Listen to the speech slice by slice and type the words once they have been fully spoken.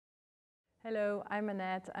Hello, I'm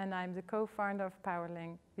Annette and I'm the co-founder of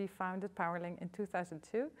Powerling. We founded Powerling in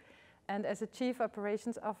 2002, and as a Chief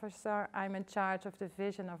Operations Officer, I'm in charge of the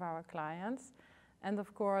vision of our clients. And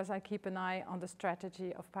of course, I keep an eye on the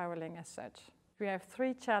strategy of Powerling as such. We have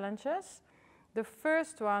 3 challenges. The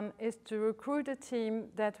first one is to recruit a team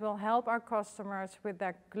that will help our customers with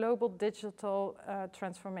their global digital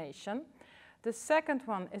transformation. The second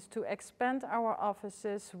one is to expand our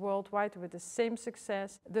offices worldwide with the same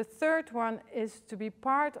success. The third one is to be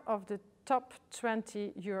part of the top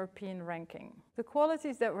 20 European ranking. The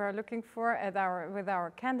qualities that we're looking for with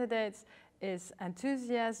our candidates is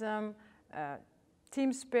enthusiasm,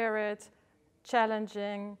 team spirit,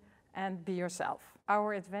 challenging, and be yourself.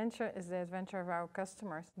 Our adventure is the adventure of our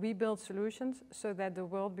customers. We build solutions so that the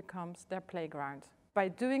world becomes their playground. By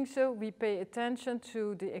doing so, we pay attention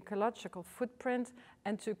to the ecological footprint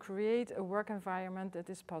and to create a work environment that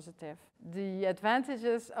is positive. The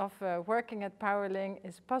advantages of working at Powerling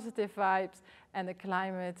is positive vibes and a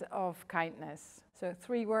climate of kindness. So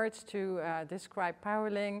 3 words to describe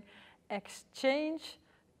Powerling: exchange,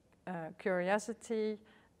 curiosity,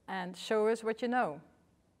 and show us what you know.